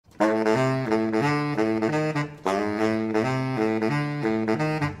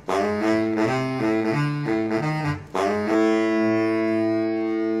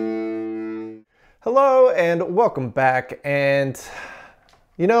and welcome back. And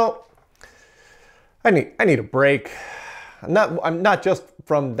you know, I need a break. I'm not just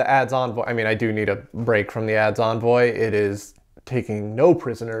from the Ads Envoy. I mean, I do need a break from the Ads Envoy. It is taking no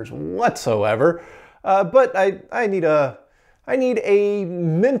prisoners whatsoever. But I need a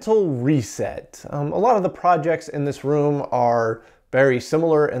mental reset. A lot of the projects in this room are very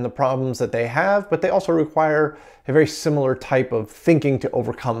similar in the problems that they have, but they also require a very similar type of thinking to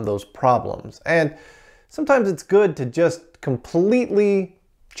overcome those problems. And sometimes it's good to just completely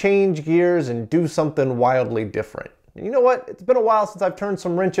change gears and do something wildly different. And you know what? It's been a while since I've turned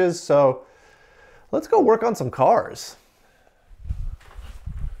some wrenches, so let's go work on some cars.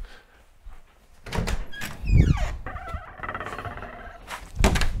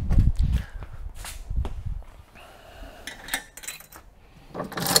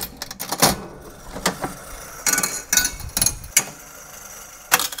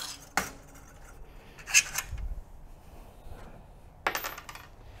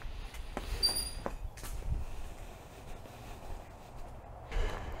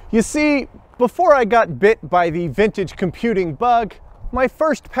 You see, before I got bit by the vintage computing bug, my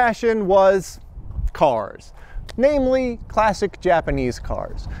first passion was cars, namely classic Japanese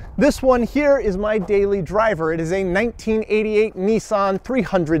cars. This one here is my daily driver. It is a 1988 Nissan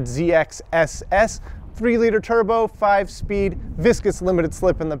 300ZX SS, 3-liter turbo, 5-speed, viscous limited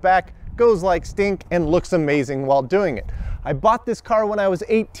slip in the back, goes like stink, and looks amazing while doing it. I bought this car when I was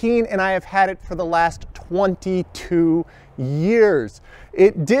 18 and I have had it for the last 22 years.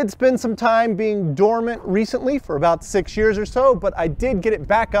 It did spend some time being dormant recently for about 6 years or so, but I did get it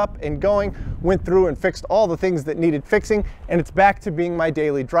back up and going, went through and fixed all the things that needed fixing, and it's back to being my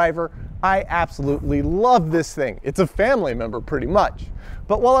daily driver. I absolutely love this thing. It's a family member pretty much.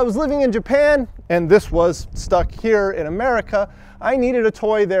 But while I was living in Japan, and this was stuck here in America, I needed a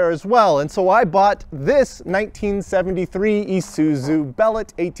toy there as well, and so I bought this 1973 Isuzu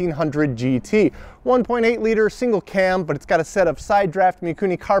Bellett 1800 GT. 1.8 liter single cam, but it's got a set of side draft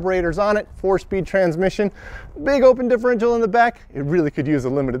Mikuni carburetors on it, 4-speed transmission, big open differential in the back. It really could use a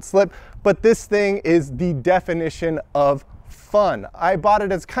limited slip, but this thing is the definition of fun. I bought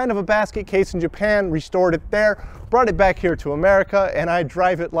it as kind of a basket case in Japan, restored it there, brought it back here to America, and I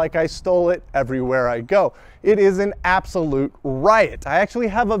drive it like I stole it everywhere I go. It is an absolute riot. I actually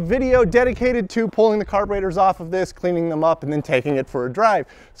have a video dedicated to pulling the carburetors off of this, cleaning them up, and then taking it for a drive.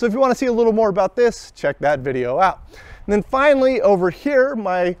 So if you want to see a little more about this, check that video out. And then finally, over here,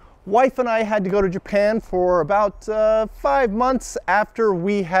 my wife and I had to go to Japan for about 5 months after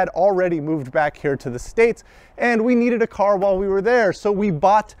we had already moved back here to the States, and we needed a car while we were there. So we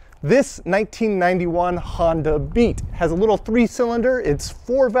bought this 1991 Honda Beat. It has a little 3-cylinder, it's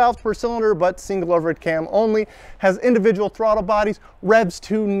 4 valves per cylinder, but single overhead cam only, has individual throttle bodies, revs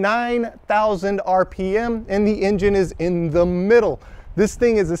to 9,000 RPM, and the engine is in the middle. This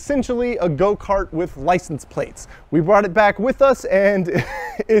thing is essentially a go-kart with license plates. We brought it back with us, and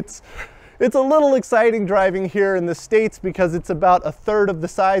it's a little exciting driving here in the States because it's about 1/3 of the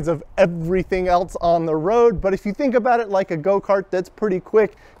size of everything else on the road. But if you think about it like a go-kart that's pretty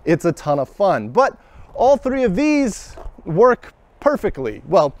quick, it's a ton of fun. But all 3 of these work perfectly.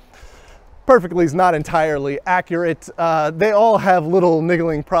 Well, perfectly is not entirely accurate. They all have little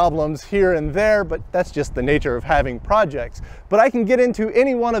niggling problems here and there, but that's just the nature of having projects. But I can get into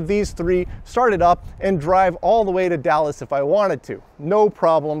any one of these 3, start it up, and drive all the way to Dallas if I wanted to. No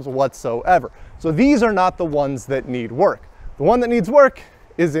problems whatsoever. So these are not the ones that need work. The one that needs work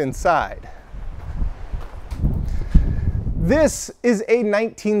is inside. This is a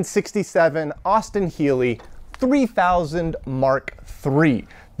 1967 Austin Healey 3000 Mark III.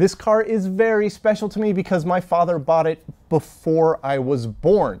 This car is very special to me because my father bought it before I was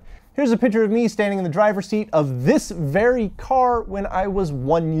born. Here's a picture of me standing in the driver's seat of this very car when I was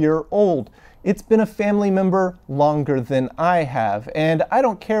 1 year old. It's been a family member longer than I have, and I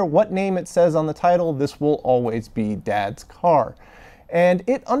don't care what name it says on the title, this will always be Dad's car. And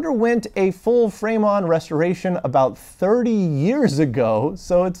it underwent a full frame-on restoration about 30 years ago,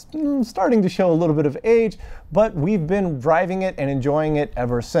 so it's starting to show a little bit of age, but we've been driving it and enjoying it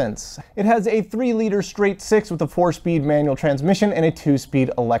ever since. It has a 3-liter straight 6 with a 4-speed manual transmission and a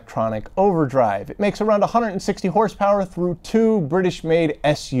 2-speed electronic overdrive. It makes around 160 horsepower through 2 British-made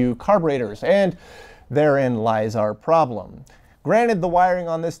SU carburetors, and therein lies our problem. Granted, the wiring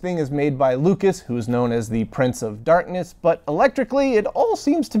on this thing is made by Lucas, who is known as the Prince of Darkness, but electrically it all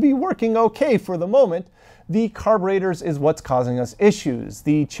seems to be working okay for the moment. The carburetors is what's causing us issues.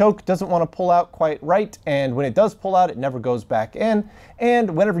 The choke doesn't want to pull out quite right, and when it does pull out, it never goes back in,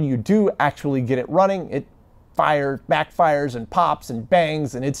 and whenever you do actually get it running, it backfires and pops and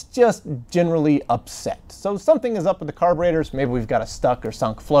bangs, and it's just generally upset. So something is up with the carburetors. Maybe we've got a stuck or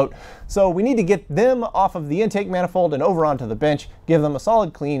sunk float. So we need to get them off of the intake manifold and over onto the bench, give them a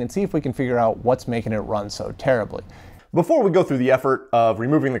solid clean, and see if we can figure out what's making it run so terribly. Before we go through the effort of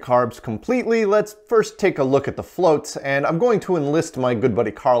removing the carbs completely, let's first take a look at the floats, and I'm going to enlist my good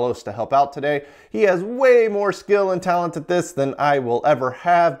buddy Carlos to help out today. He has way more skill and talent at this than I will ever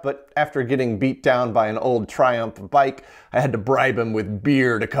have, but after getting beat down by an old Triumph bike, I had to bribe him with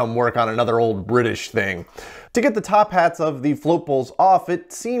beer to come work on another old British thing. To get the top hats of the float bowls off,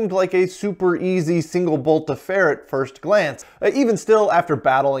 it seemed like a super easy single bolt affair at first glance. Even still, after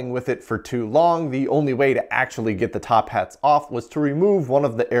battling with it for too long, the only way to actually get the top hats off was to remove one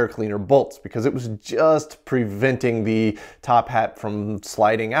of the air cleaner bolts, because it was just preventing the top hat from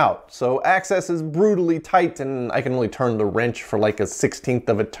sliding out. So access is brutally tight, and I can only turn the wrench for like a 1/16th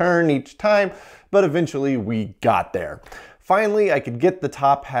of a turn each time, but eventually we got there. Finally, I could get the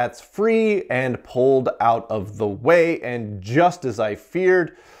top hats free and pulled out of the way, and just as I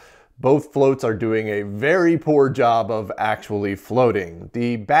feared, both floats are doing a very poor job of actually floating.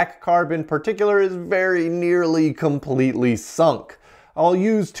 The back carb in particular is very nearly completely sunk. I'll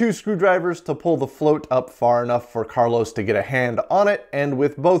use 2 screwdrivers to pull the float up far enough for Carlos to get a hand on it, and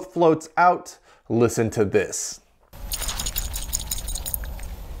with both floats out, listen to this.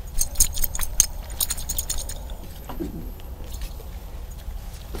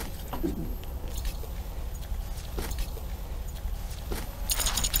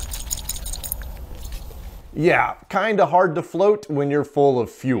 Yeah, kinda hard to float when you're full of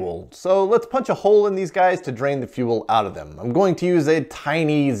fuel. So let's punch a hole in these guys to drain the fuel out of them. I'm going to use a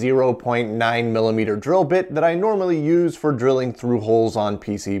tiny 0.9mm drill bit that I normally use for drilling through holes on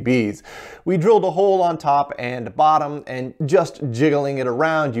PCBs. We drilled a hole on top and bottom, and just jiggling it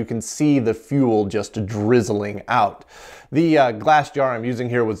around, you can see the fuel just drizzling out. The glass jar I'm using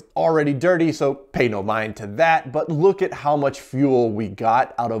here was already dirty, so pay no mind to that, but look at how much fuel we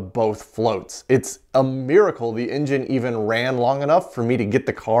got out of both floats. It's a miracle the engine even ran long enough for me to get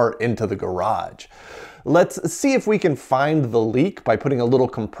the car into the garage. Let's see if we can find the leak by putting a little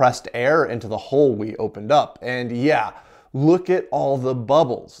compressed air into the hole we opened up. And yeah, look at all the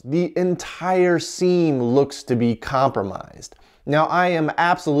bubbles. The entire seam looks to be compromised. Now, I am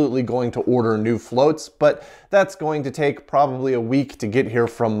absolutely going to order new floats, but that's going to take probably a week to get here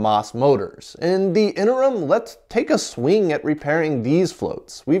from Moss Motors. In the interim, let's take a swing at repairing these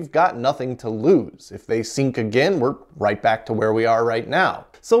floats. We've got nothing to lose. If they sink again, we're right back to where we are right now.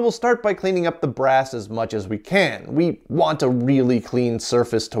 So we'll start by cleaning up the brass as much as we can. We want a really clean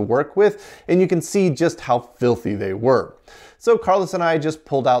surface to work with, and you can see just how filthy they were. So Carlos and I just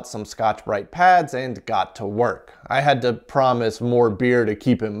pulled out some Scotch-Brite pads and got to work. I had to promise more beer to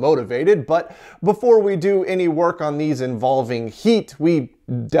keep him motivated, but before we do any work on these involving heat, we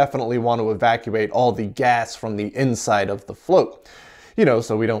definitely want to evacuate all the gas from the inside of the float. You know,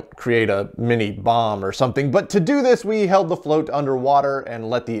 so we don't create a mini bomb or something. But to do this, we held the float underwater and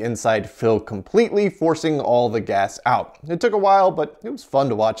let the inside fill completely, forcing all the gas out. It took a while, but it was fun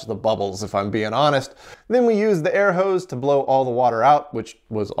to watch the bubbles, if I'm being honest. Then we used the air hose to blow all the water out, which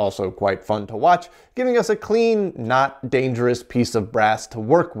was also quite fun to watch, giving us a clean, not dangerous piece of brass to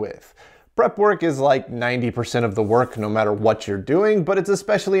work with. Prep work is like 90% of the work no matter what you're doing, but it's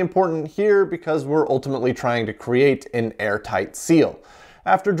especially important here because we're ultimately trying to create an airtight seal.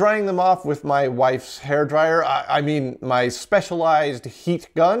 After drying them off with my wife's hairdryer, I mean my specialized heat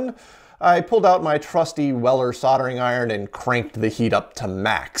gun, I pulled out my trusty Weller soldering iron and cranked the heat up to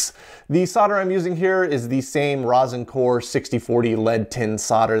max. The solder I'm using here is the same rosin core 6040 lead tin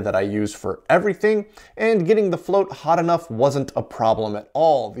solder that I use for everything, and getting the float hot enough wasn't a problem at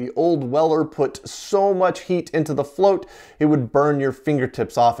all. The old Weller put so much heat into the float, it would burn your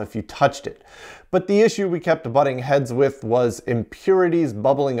fingertips off if you touched it. But the issue we kept butting heads with was impurities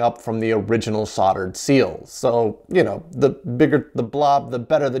bubbling up from the original soldered seal. So, you know, the bigger the blob, the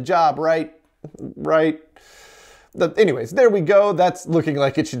better the job, right? Right? Anyways, there we go. That's looking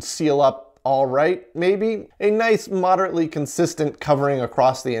like it should seal up all right, maybe. A nice, moderately consistent covering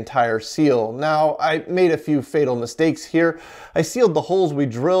across the entire seal. Now, I made a few fatal mistakes here. I sealed the holes we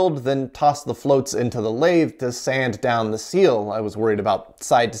drilled, then tossed the floats into the lathe to sand down the seal. I was worried about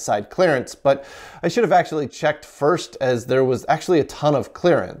side-to-side clearance, but I should have actually checked first, as there was actually a ton of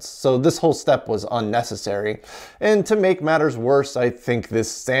clearance, so this whole step was unnecessary. And to make matters worse, I think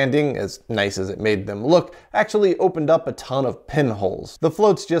this sanding, as nice as it made them look, actually opened up a ton of pinholes. The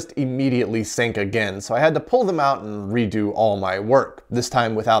floats just immediately immediately sank again, so I had to pull them out and redo all my work, this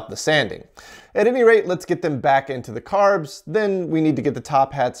time without the sanding. At any rate, let's get them back into the carbs, then we need to get the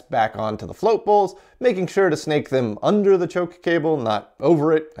top hats back onto the float bowls, making sure to snake them under the choke cable, not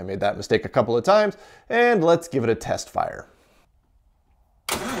over it. I made that mistake a couple of times, and let's give it a test fire.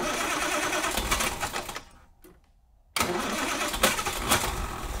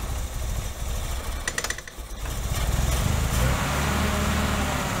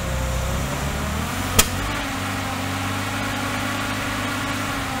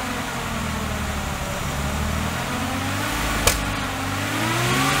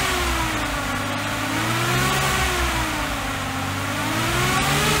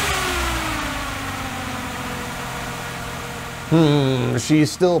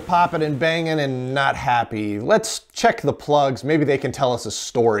 She's still popping and banging and not happy. Let's check the plugs. Maybe they can tell us a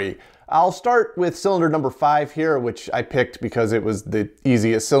story. I'll start with cylinder number 5 here, which I picked because it was the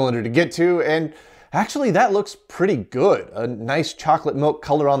easiest cylinder to get to, and actually that looks pretty good. A nice chocolate milk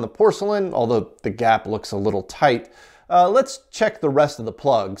color on the porcelain, although the gap looks a little tight. Let's check the rest of the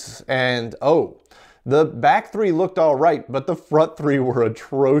plugs, and oh, the back 3 looked all right, but the front 3 were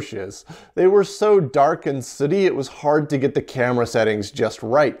atrocious. They were so dark and sooty, it was hard to get the camera settings just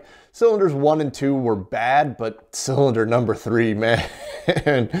right. Cylinders 1 and 2 were bad, but cylinder number 3, man,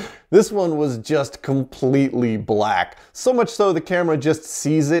 this one was just completely black. So much so the camera just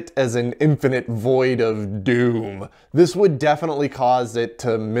sees it as an infinite void of doom. This would definitely cause it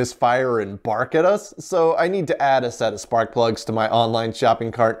to misfire and bark at us, so I need to add a set of spark plugs to my online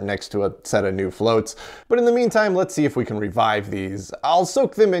shopping cart next to a set of new floats. But in the meantime, let's see if we can revive these. I'll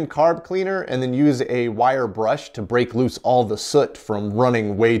soak them in carb cleaner and then use a wire brush to break loose all the soot from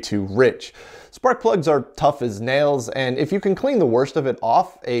running way too rich. Spark plugs are tough as nails, and if you can clean the worst of it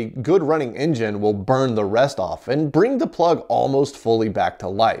off, a good running engine will burn the rest off and bring the plug almost fully back to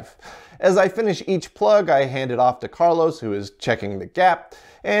life. As I finish each plug, I hand it off to Carlos, who is checking the gap,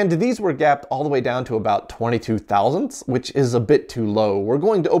 and these were gapped all the way down to about 22 thousandths, which is a bit too low. We're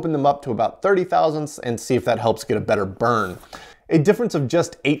going to open them up to about 30 thousandths and see if that helps get a better burn. A difference of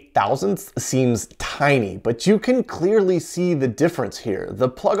just 8 thousandths seems tiny, but you can clearly see the difference here. The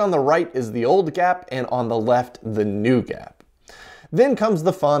plug on the right is the old gap, and on the left, the new gap. Then comes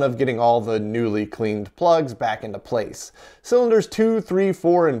the fun of getting all the newly cleaned plugs back into place. Cylinders 2, 3,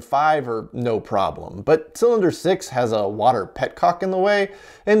 4, and 5 are no problem, but cylinder 6 has a water petcock in the way,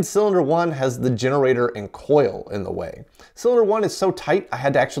 and cylinder 1 has the generator and coil in the way. Cylinder 1 is so tight, I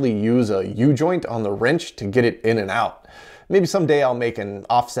had to actually use a U-joint on the wrench to get it in and out. Maybe someday I'll make an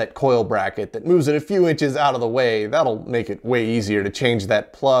offset coil bracket that moves it a few inches out of the way. That'll make it way easier to change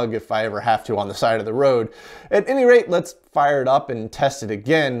that plug if I ever have to on the side of the road. At any rate, let's fire it up and test it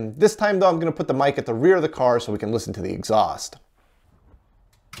again. This time though, I'm gonna put the mic at the rear of the car so we can listen to the exhaust.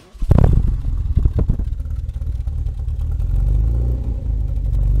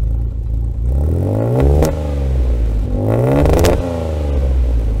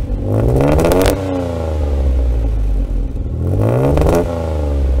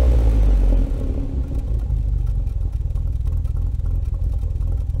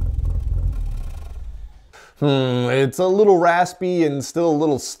 It's a little raspy and still a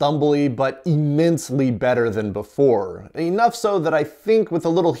little stumbly, but immensely better than before. Enough so that I think with a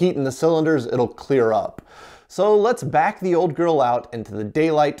little heat in the cylinders, it'll clear up. So let's back the old girl out into the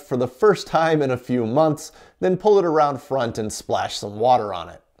daylight for the first time in a few months, then pull it around front and splash some water on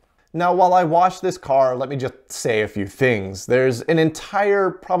it. Now, while I wash this car, let me just say a few things. There's an entire,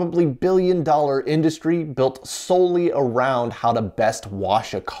 probably billion-dollar industry built solely around how to best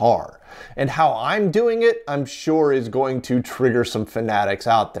wash a car. And how I'm doing it, I'm sure is going to trigger some fanatics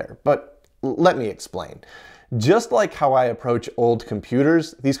out there. But let me explain. Just like how I approach old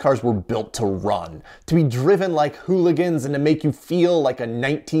computers, these cars were built to run, to be driven like hooligans and to make you feel like a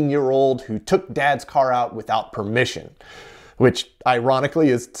 19-year-old who took dad's car out without permission. Which, ironically,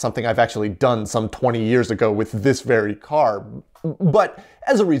 is something I've actually done some 20 years ago with this very car. But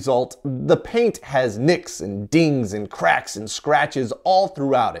as a result, the paint has nicks and dings and cracks and scratches all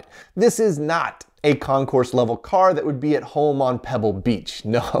throughout it. This is not a concourse level car that would be at home on Pebble Beach.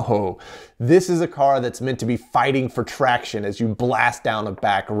 No, this is a car that's meant to be fighting for traction as you blast down a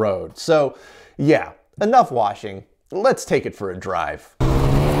back road. So yeah, enough washing. Let's take it for a drive.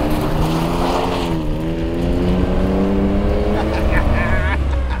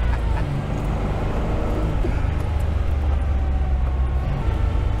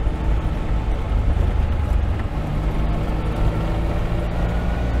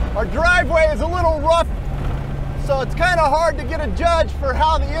 Our driveway is a little rough, so it's kind of hard to get a judge for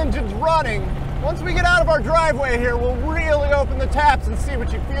how the engine's running. Once we get out of our driveway here, we'll really open the taps and see what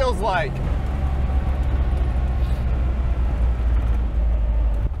she feels like.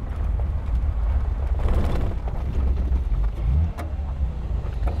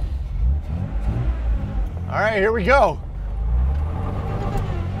 All right, here we go.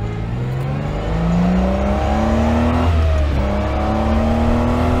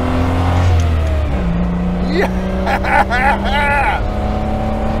 Yeah!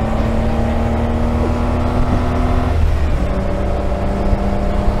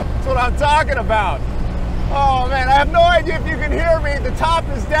 That's what I'm talking about. Oh man, I have no idea if you can hear me. The top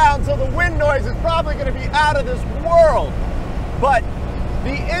is down, so the wind noise is probably going to be out of this world. But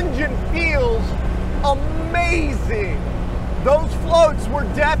the engine feels amazing. Those floats were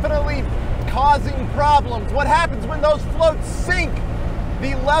definitely causing problems. What happens when those floats sink?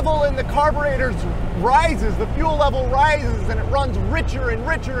 The level in the carburetors rises, the fuel level rises, and it runs richer and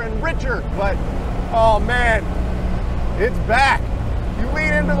richer and richer. But, oh man, it's back. You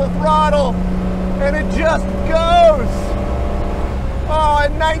lean into the throttle, and it just goes. Oh,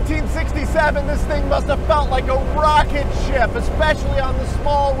 in 1967, this thing must have felt like a rocket ship, especially on the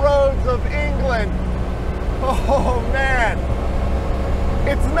small roads of England. Oh man.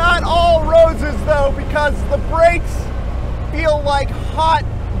 It's not all roses though, because the brakes feel like hot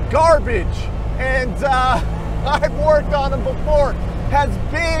garbage. And I've worked on them before. Has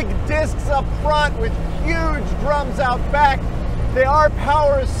big discs up front with huge drums out back. They are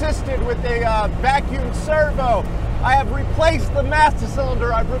power assisted with a vacuum servo. I have replaced the master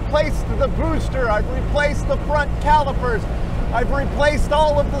cylinder, I've replaced the booster, I've replaced the front calipers, I've replaced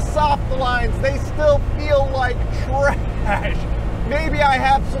all of the soft lines. They still feel like trash. Maybe I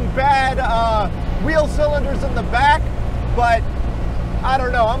have some bad wheel cylinders in the back, but I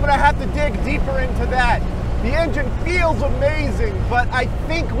don't know. I'm gonna have to dig deeper into that. The engine feels amazing, but I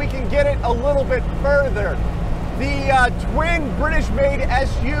think we can get it a little bit further. The twin British-made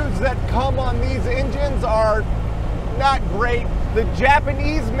SUs that come on these engines are not great. The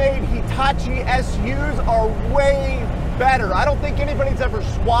Japanese-made Hitachi SUs are way better. I don't think anybody's ever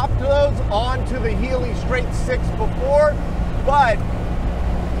swapped those onto the Healey Straight 6 before, but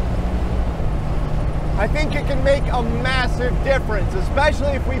I think it can make a massive difference,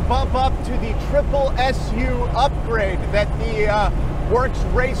 especially if we bump up to the triple SU upgrade that the Works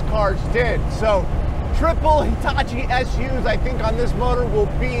race cars did. So triple Hitachi SUs, I think, on this motor will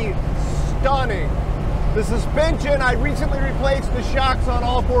be stunning. The suspension, I recently replaced the shocks on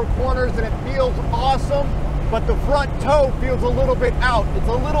all four corners and it feels awesome, but the front toe feels a little bit out. It's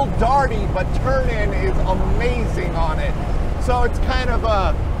a little darty, but turn-in is amazing on it. So it's kind of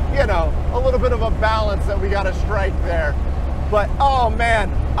a, you know, a little bit of a balance that we got to strike there. But oh man,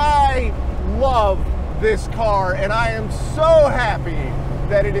 I love this car and I am so happy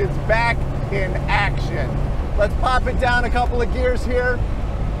that it is back in action. Let's pop it down a couple of gears here.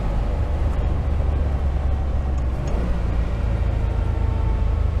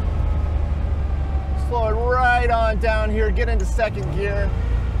 Slow it right on down here, get into second gear.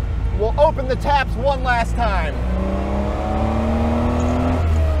 We'll open the taps one last time.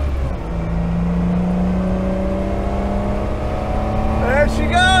 There she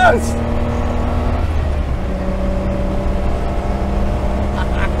goes!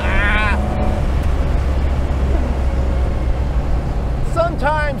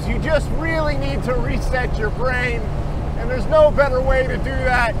 Sometimes you just really need to reset your brain, and there's no better way to do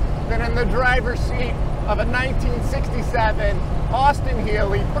that than in the driver's seat of a 1967 Austin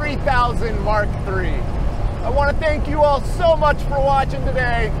Healey 3000 Mark III. I want to thank you all so much for watching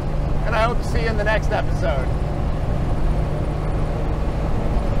today, and I hope to see you in the next episode.